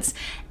episodes.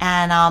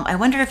 And I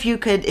wonder if you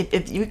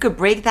could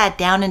break that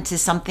down into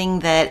something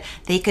that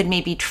they could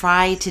maybe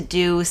try to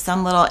do,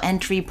 some little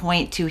entry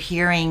point to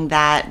hearing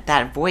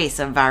that voice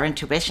of our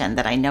intuition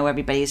that I know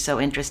everybody's so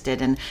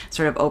interested in,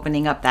 sort of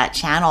opening up that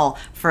channel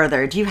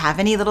further. Do you have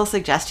any little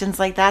suggestions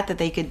like that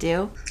they could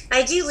do?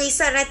 I do,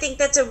 Lisa, and I think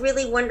that's a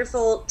really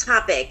wonderful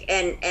topic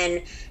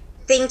and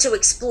thing to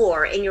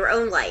explore in your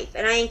own life.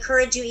 And I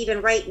encourage you,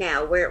 even right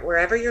now,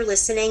 wherever you're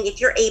listening,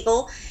 if you're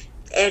able,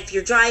 if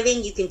you're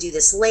driving, you can do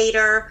this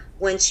later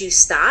once you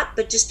stop,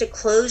 but just to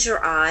close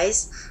your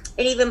eyes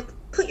and even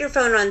put your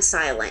phone on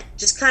silent.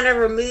 Just kind of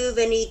remove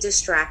any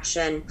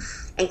distraction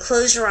and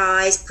close your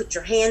eyes, put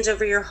your hands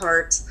over your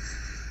heart,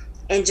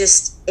 and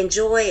just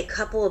enjoy a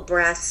couple of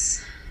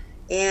breaths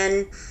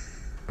in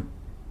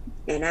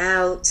and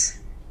out,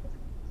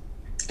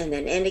 and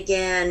then in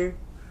again,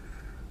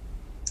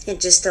 and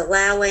just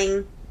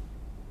allowing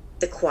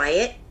the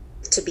quiet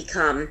to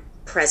become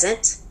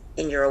present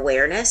in your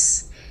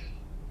awareness,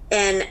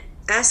 and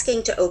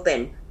asking to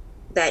open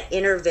that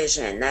inner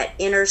vision, that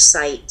inner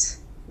sight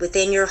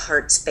within your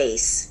heart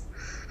space.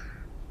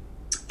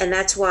 And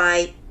that's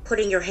why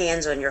putting your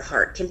hands on your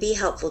heart can be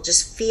helpful,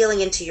 just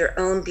feeling into your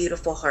own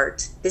beautiful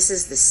heart. This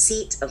is the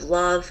seat of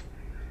love,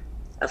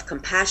 of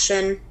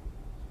compassion,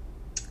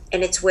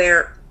 and it's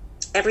where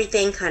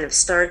everything kind of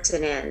starts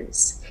and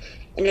ends.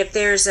 And if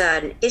there's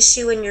an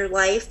issue in your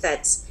life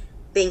that's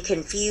been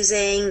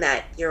confusing,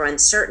 that you're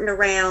uncertain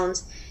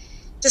around,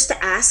 just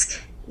to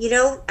ask,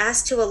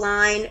 ask to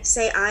align,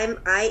 say,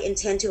 I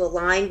intend to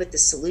align with the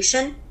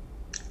solution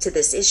to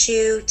this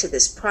issue, to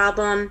this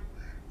problem.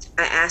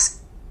 I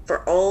ask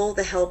for all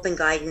the help and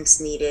guidance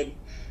needed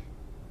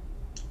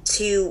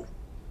to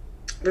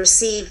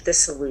receive the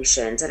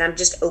solutions. And I'm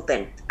just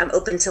open. I'm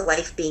open to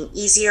life being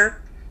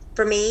easier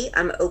for me.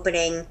 I'm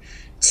opening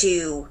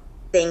to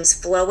things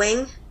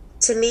flowing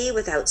to me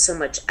without so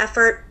much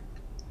effort.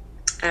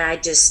 And I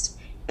just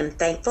am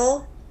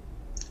thankful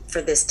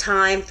for this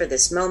time, for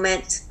this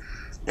moment.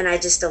 And I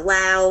just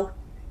allow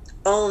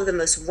all of the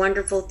most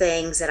wonderful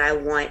things that I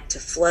want to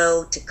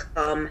flow, to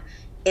come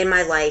in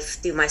my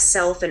life through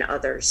myself and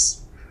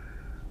others.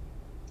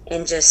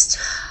 And just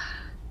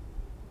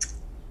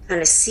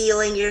kind of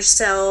sealing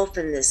yourself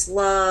in this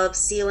love,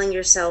 sealing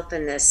yourself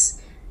in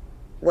this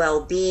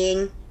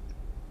well-being,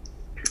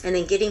 and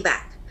then getting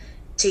back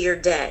to your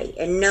day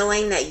and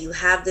knowing that you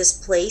have this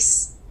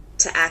place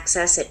to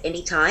access at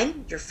any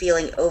time you're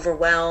feeling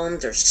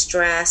overwhelmed or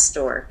stressed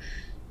or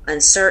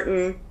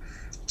uncertain.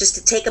 Just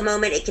to take a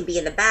moment. It can be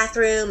in the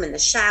bathroom, in the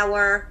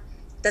shower.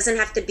 It doesn't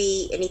have to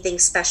be anything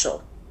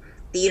special.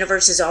 The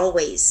universe is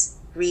always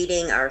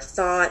reading our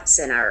thoughts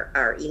and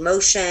our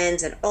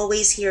emotions, and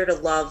always here to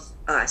love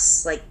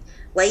us. Like,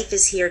 life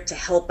is here to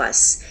help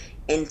us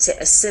and to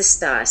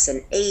assist us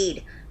and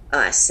aid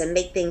us and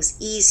make things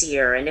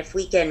easier. And if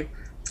we can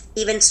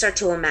even start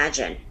to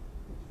imagine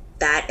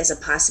that as a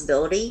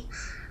possibility,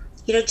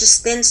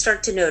 just then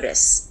start to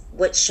notice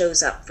what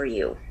shows up for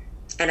you.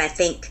 And I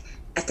think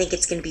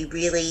it's going to be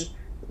really,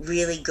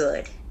 really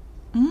good.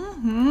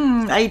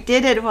 I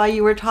did it while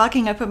you were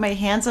talking. I put my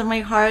hands on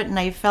my heart and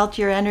I felt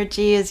your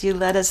energy as you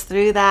led us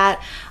through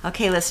that.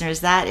 Okay,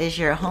 listeners, that is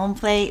your home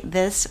plate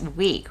this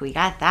week. We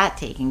got that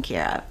taken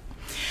care of.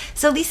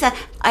 So, Lisa,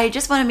 I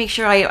just want to make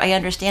sure I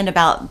understand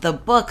about the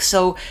book.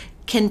 So,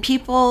 can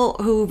people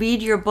who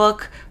read your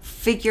book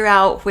figure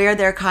out where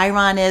their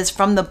Chiron is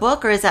from the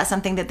book, or is that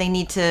something that they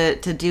need to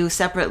do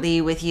separately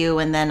with you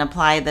and then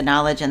apply the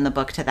knowledge in the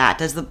book to that?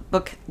 Does the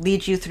book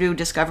lead you through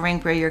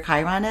discovering where your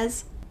Chiron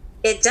is?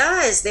 It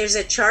does. There's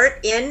a chart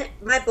in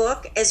my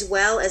book as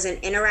well as an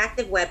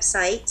interactive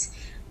website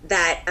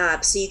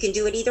that so you can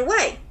do it either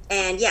way.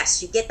 And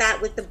yes, you get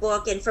that with the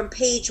book. And from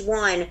page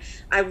 1,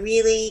 I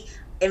really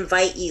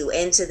invite you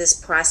into this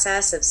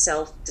process of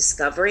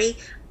self-discovery.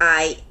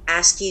 I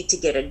ask you to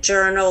get a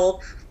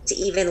journal, to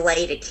even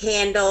light a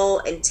candle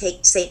and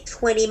take, say,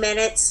 20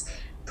 minutes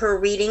per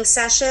reading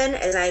session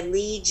as I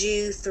lead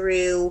you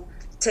through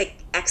to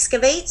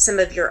excavate some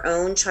of your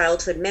own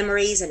childhood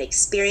memories and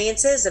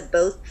experiences of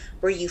both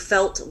where you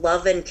felt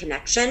love and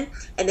connection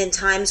and then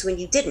times when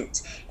you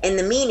didn't, and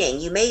the meaning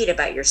you made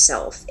about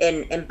yourself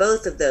in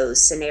both of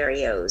those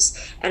scenarios.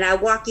 And I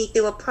walk you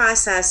through a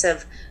process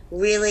of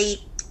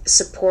really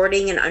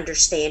supporting and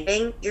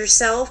understanding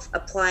yourself,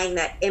 applying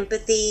that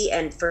empathy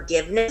and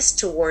forgiveness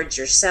towards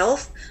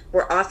yourself.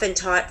 We're often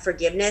taught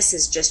forgiveness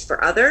is just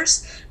for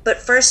others, but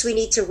first we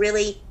need to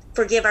really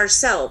forgive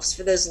ourselves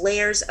for those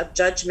layers of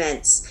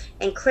judgments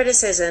and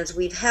criticisms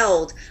we've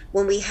held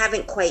when we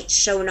haven't quite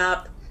shown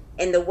up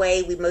in the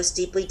way we most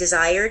deeply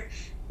desired,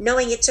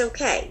 knowing it's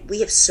okay. We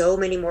have so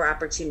many more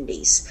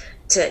opportunities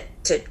to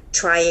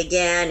try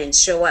again and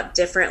show up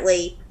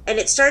differently. And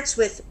it starts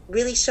with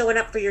really showing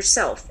up for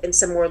yourself in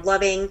some more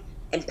loving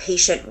and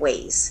patient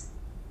ways.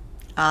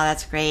 Oh,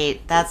 that's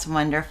great. That's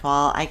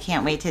wonderful. I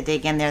can't wait to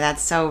dig in there.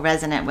 That's so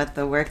resonant with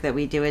the work that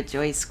we do at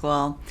Joy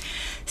School.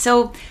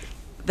 So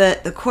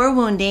the core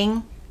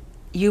wounding,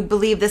 you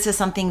believe this is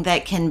something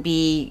that can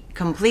be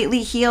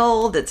completely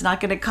healed. It's not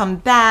going to come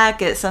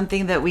back. It's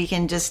something that we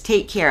can just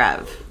take care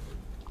of.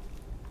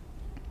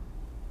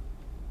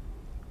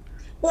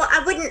 Well,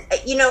 I wouldn't,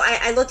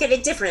 I look at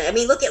it differently. I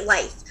mean, look at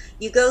life.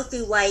 You go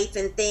through life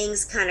and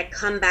things kind of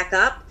come back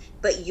up,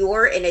 but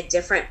you're in a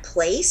different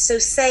place. So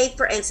say,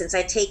 for instance,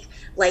 I take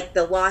like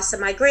the loss of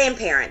my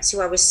grandparents, who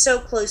I was so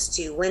close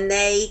to when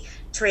they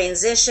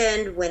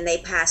transitioned, when they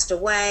passed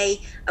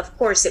away. Of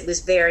course, it was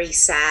very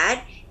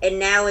sad. And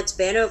now it's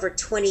been over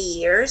 20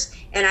 years.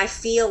 And I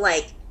feel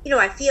like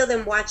I feel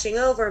them watching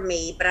over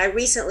me. But I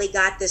recently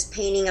got this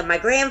painting of my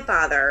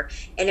grandfather,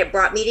 and it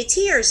brought me to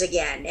tears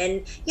again.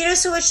 And,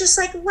 so it's just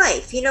like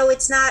life.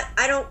 It's not,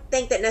 I don't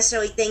think that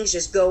necessarily things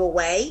just go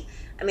away.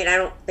 I mean, I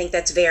don't think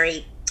that's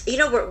very,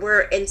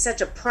 we're in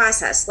such a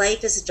process.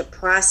 Life is such a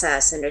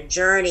process and a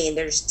journey, and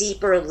there's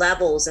deeper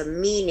levels of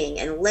meaning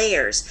and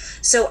layers.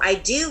 So I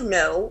do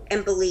know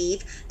and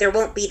believe there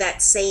won't be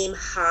that same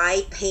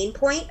high pain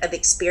point of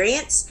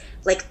experience.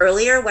 Like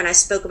earlier when I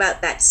spoke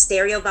about that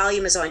stereo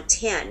volume is on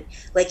 10,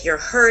 like you're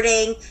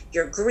hurting,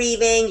 you're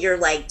grieving, you're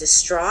like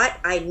distraught.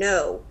 I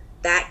know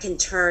that can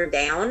turn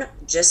down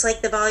just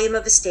like the volume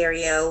of a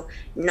stereo,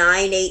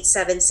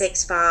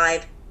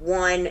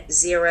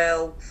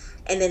 9876510,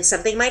 and then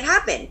something might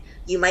happen.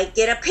 You might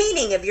get a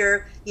painting of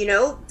your,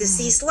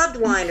 deceased loved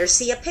one, or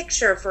see a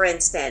picture, for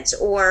instance,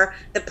 or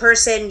the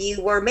person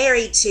you were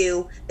married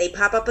to, they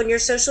pop up on your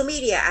social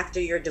media after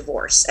your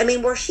divorce. I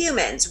mean, we're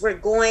humans. We're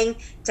going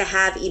to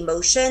have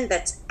emotion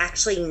that's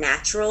actually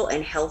natural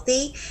and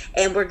healthy,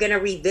 and we're going to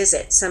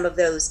revisit some of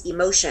those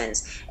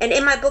emotions. And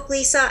in my book,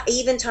 Lisa, I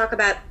even talk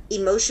about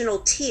emotional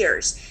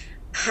tears.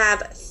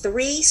 Have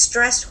 3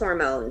 stress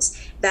hormones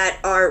that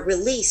are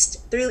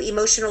released through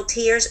emotional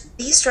tears.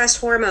 These stress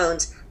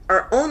hormones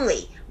are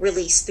only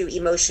released through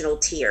emotional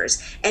tears.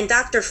 And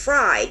Dr.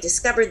 Fry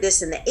discovered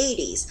this in the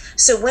 80s.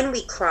 So when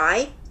we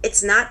cry,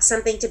 it's not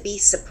something to be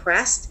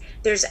suppressed.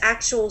 There's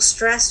actual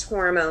stress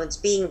hormones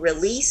being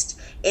released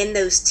in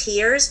those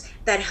tears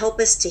that help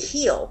us to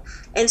heal.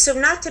 And so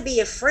not to be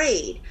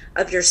afraid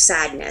of your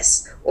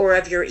sadness or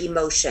of your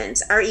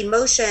emotions. Our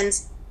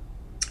emotions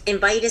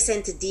invite us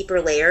into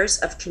deeper layers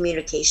of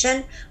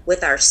communication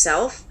with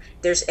ourself.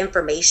 There's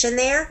information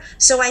there.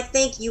 So I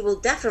think you will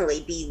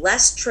definitely be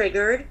less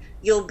triggered.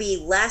 You'll be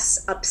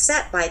less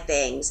upset by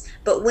things.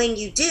 But when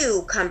you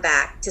do come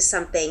back to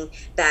something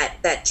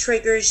that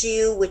triggers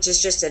you, which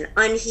is just an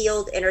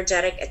unhealed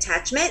energetic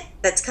attachment,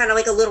 that's kind of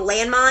like a little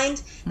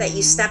landmine that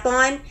you step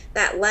on,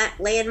 that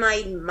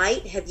landmine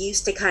might have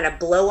used to kind of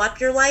blow up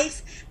your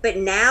life. But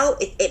now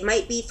it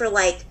might be for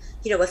like,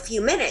 a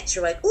few minutes.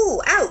 You're like,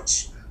 ooh,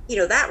 ouch.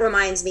 That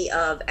reminds me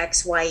of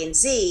X, Y, and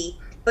Z.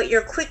 But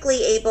you're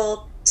quickly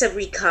able to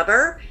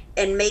recover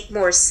and make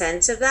more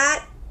sense of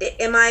that.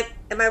 Am I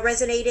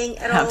resonating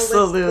at all with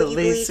what you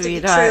believe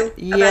sweetheart. to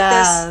be true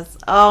yes. about this?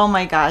 Oh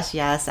my gosh,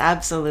 yes,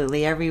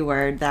 absolutely. Every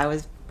word. That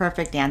was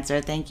perfect answer.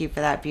 Thank you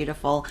for that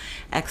beautiful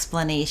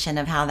explanation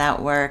of how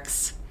that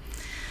works.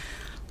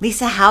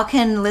 Lisa, how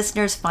can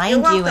listeners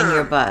find you in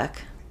your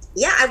book?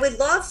 Yeah, I would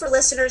love for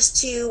listeners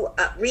to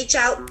reach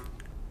out.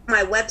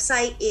 My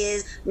website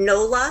is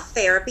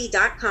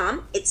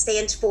nolatherapy.com. It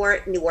stands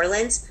for New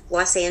Orleans,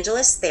 Los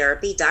Angeles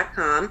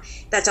Therapy.com.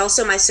 That's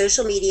also my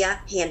social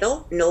media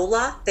handle,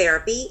 Nola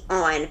Therapy,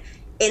 on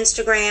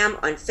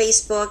Instagram, on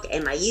Facebook,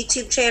 and my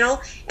YouTube channel.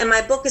 And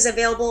my book is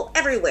available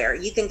everywhere.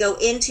 You can go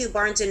into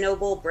Barnes &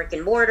 Noble brick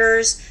and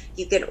mortars.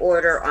 You can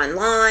order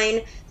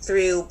online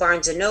through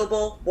Barnes &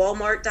 Noble,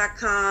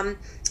 Walmart.com,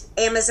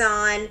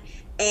 Amazon.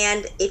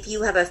 And if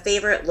you have a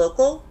favorite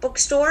local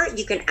bookstore,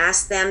 you can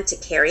ask them to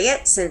carry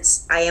it.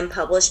 Since I am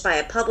published by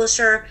a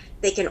publisher,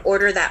 they can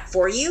order that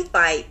for you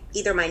by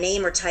either my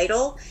name or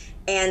title.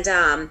 And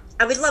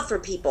I would love for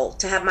people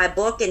to have my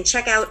book and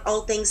check out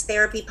All Things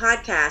Therapy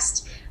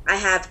podcast. I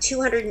have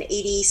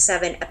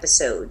 287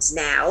 episodes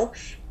now,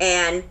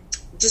 and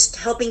just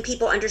helping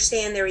people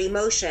understand their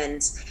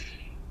emotions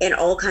in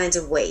all kinds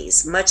of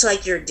ways, much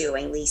like you're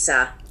doing,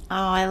 Lisa. Oh,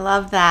 I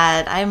love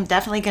that. I'm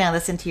definitely going to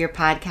listen to your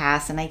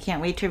podcast, and I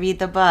can't wait to read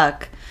the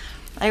book.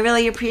 I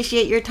really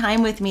appreciate your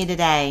time with me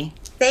today.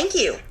 Thank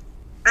you.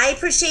 I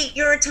appreciate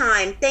your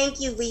time. Thank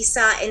you,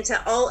 Lisa, and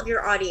to all of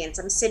your audience.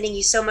 I'm sending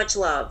you so much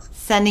love.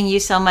 Sending you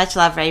so much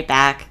love right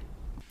back.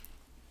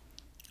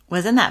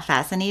 Wasn't that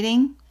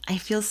fascinating? I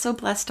feel so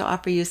blessed to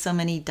offer you so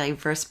many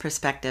diverse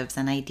perspectives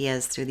and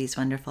ideas through these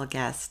wonderful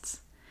guests.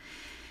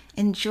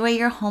 Enjoy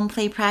your home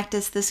play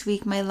practice this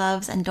week, my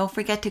loves, and don't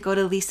forget to go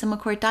to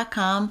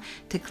lisamccourt.com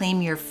to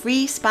claim your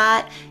free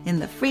spot in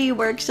the free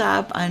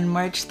workshop on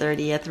March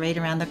 30th, right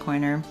around the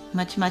corner.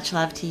 Much, much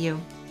love to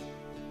you.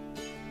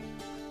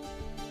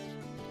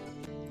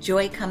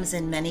 Joy comes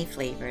in many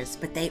flavors,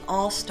 but they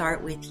all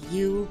start with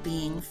you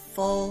being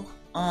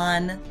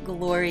full-on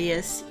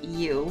glorious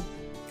you.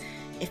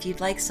 If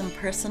you'd like some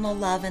personal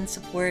love and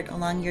support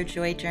along your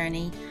joy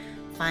journey,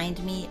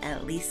 find me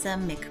at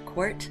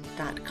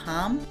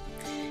lisamccourt.com.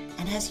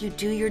 And as you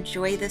do your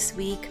joy this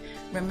week,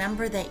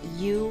 remember that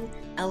you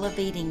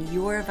elevating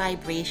your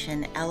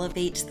vibration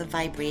elevates the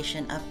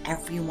vibration of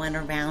everyone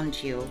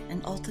around you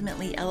and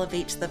ultimately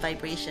elevates the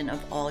vibration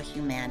of all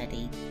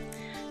humanity.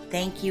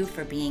 Thank you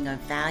for being a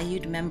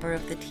valued member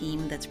of the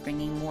team that's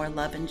bringing more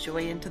love and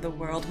joy into the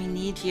world. We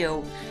need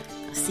you.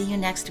 I'll see you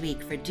next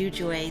week for Do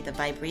Joy, the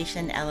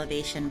Vibration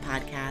Elevation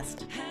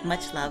podcast.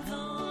 Much love.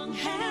 Long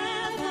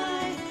have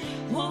I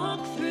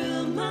walked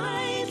through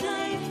my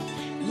life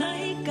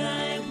like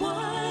I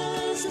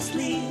was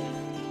asleep.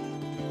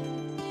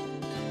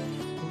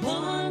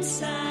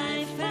 Once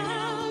I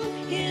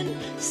found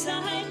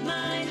inside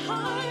my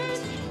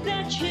heart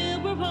that you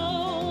were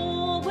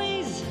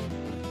always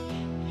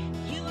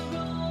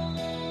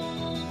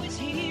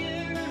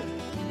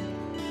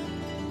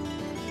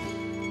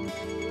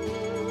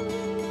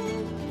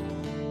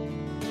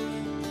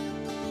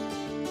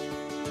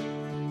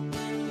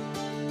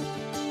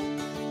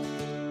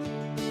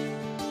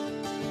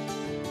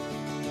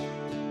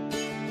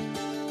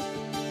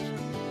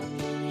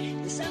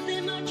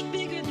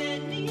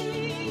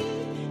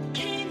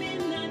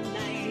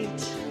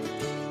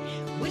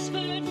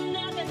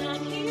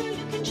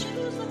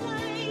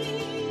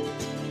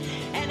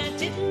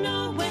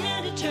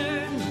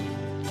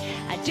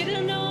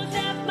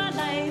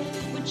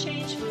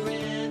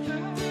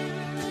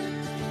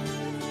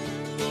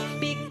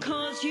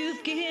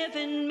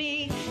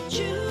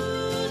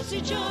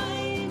juicy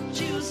joy,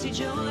 juicy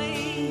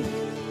joy.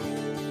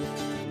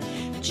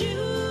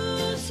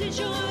 Juicy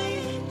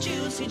joy,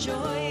 juicy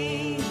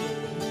joy.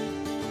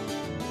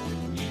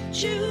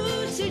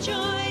 Juicy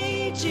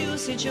joy,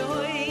 juicy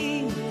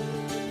joy.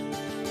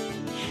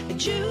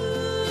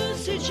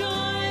 Juicy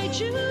joy,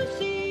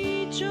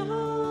 juicy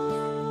joy.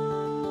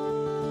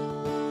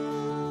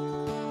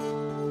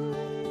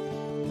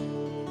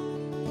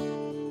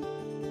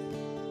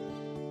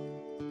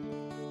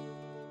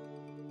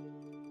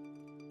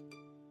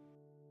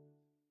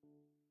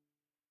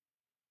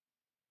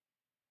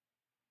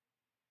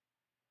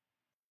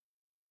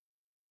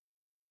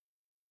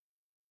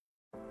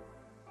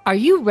 Are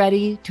you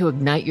ready to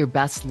ignite your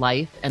best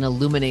life and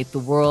illuminate the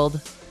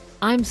world?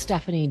 I'm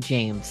Stephanie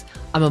James.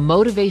 I'm a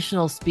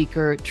motivational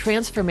speaker,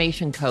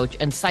 transformation coach,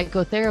 and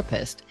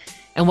psychotherapist.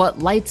 And what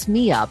lights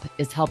me up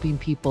is helping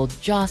people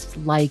just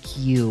like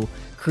you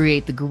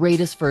create the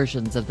greatest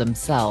versions of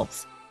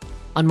themselves.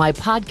 On my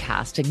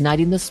podcast,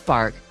 Igniting the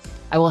Spark,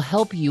 I will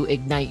help you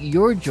ignite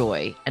your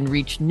joy and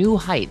reach new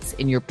heights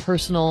in your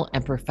personal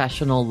and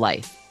professional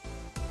life.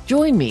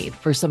 Join me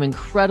for some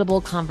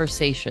incredible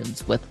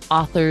conversations with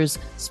authors,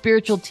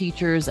 spiritual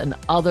teachers, and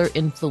other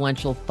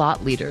influential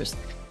thought leaders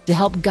to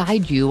help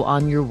guide you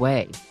on your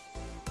way.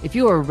 If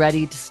you are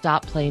ready to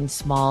stop playing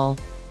small,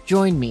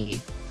 join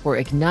me for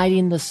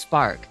Igniting the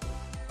Spark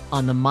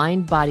on the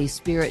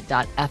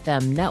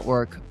mindbodyspirit.fm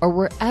network or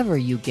wherever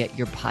you get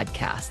your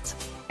podcasts,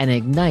 and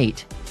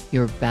ignite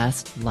your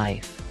best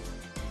life.